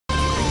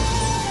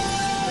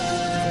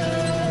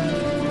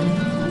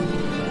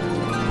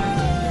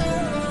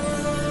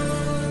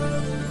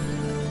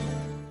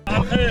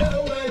الخير.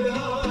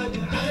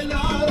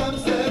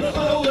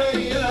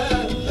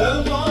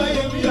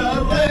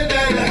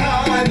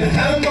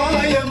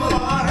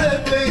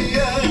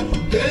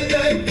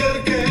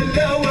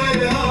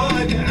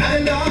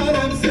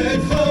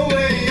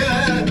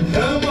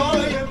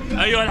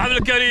 أيها الحفل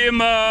الكريم،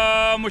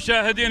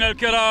 مشاهدينا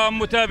الكرام،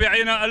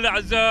 متابعينا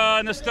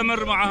الأعزاء،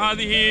 نستمر مع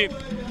هذه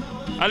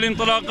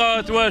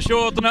الانطلاقات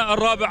وشوطنا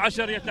الرابع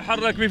عشر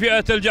يتحرك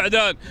بفئة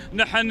الجعدان.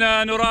 نحن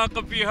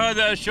نراقب في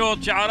هذا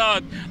الشوط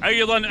شعارات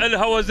أيضا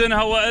إلها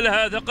وزنها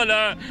وإلها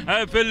ثقلها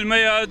في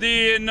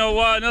الميادين،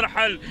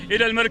 ونرحل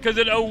إلى المركز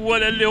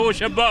الأول اللي هو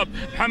شباب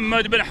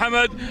محمد بن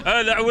حمد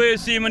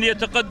العويسي من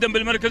يتقدم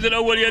بالمركز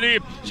الأول، يليه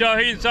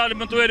شاهين سالم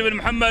بن طويريش بن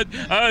محمد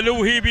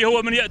الوهيبي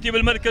هو من يأتي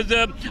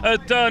بالمركز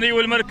الثاني،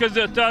 والمركز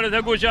الثالث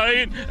أقول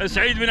شاهين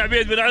سعيد بن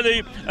عبيد بن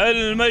علي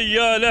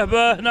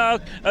المياله.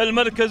 هناك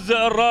المركز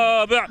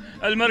الرابع،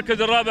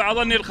 المركز الرابع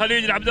اظني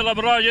الخليج عبد الله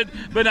بن راشد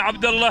بن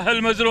عبد الله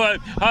المزروعي.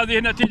 هذه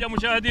النتيجه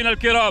مشاهدينا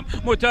الكرام،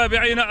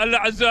 متابعينا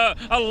الاعزاء.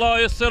 الله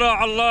يا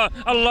الصراع،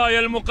 الله يا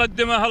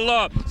المقدمه،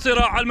 الله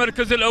صراع على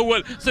المركز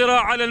الاول،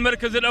 صراع على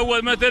المركز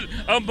الاول مثل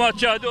ما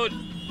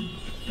تشاهدون.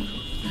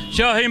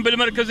 شاهين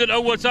بالمركز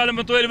الاول، سالم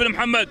بن طويريش بن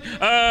محمد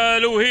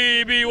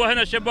الوهيبي،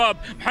 وهنا الشباب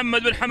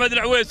محمد بن حمد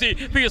العويسي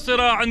في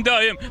صراع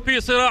دائم،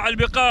 في صراع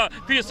البقاء،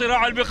 في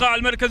صراع البقاء.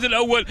 المركز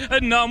الاول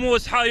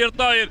الناموس حاير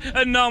طاير،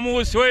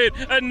 الناموس وين؟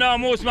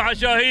 الناموس مع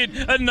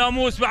شاهين،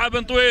 الناموس مع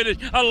بن طويريش.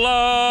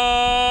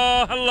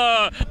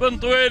 الله بن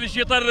طويريش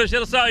يطرش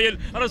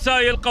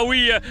رسائل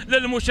قويه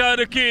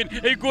للمشاركين،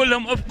 يقول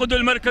لهم افقدوا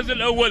المركز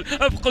الاول،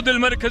 افقدوا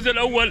المركز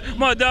الاول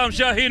ما دام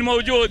شاهين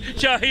موجود،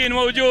 شاهين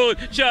موجود،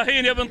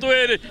 شاهين يا بن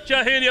طويريش،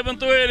 شاهين يا بن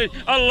طويريش.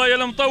 الله يا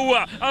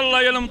المطوع،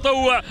 الله يا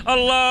المطوع،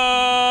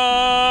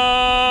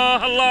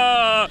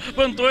 الله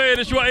بن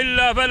طويريش،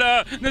 والا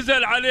فلا.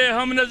 نزل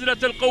عليهم نزله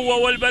القوه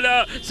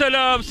والبلاء.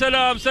 سلام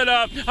سلام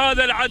سلام.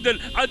 هذا العدل،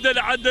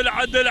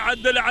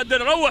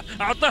 عدل روح،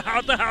 اعطه.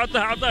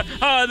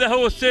 هذا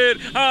هو السير،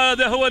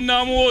 هذا هو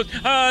الناموس،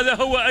 هذا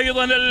هو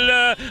ايضا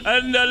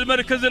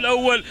المركز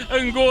الاول.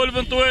 نقول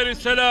بن طويريش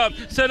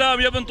سلام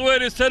يا بن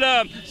طويريش،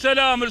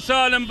 سلام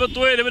لسالم بن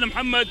طويريش بن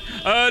محمد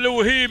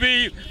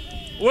الوهيبي.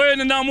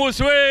 وين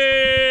الناموس؟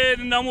 وين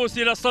الناموس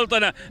إلى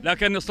السلطنة؟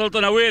 لكن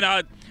السلطنة وين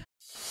عاد؟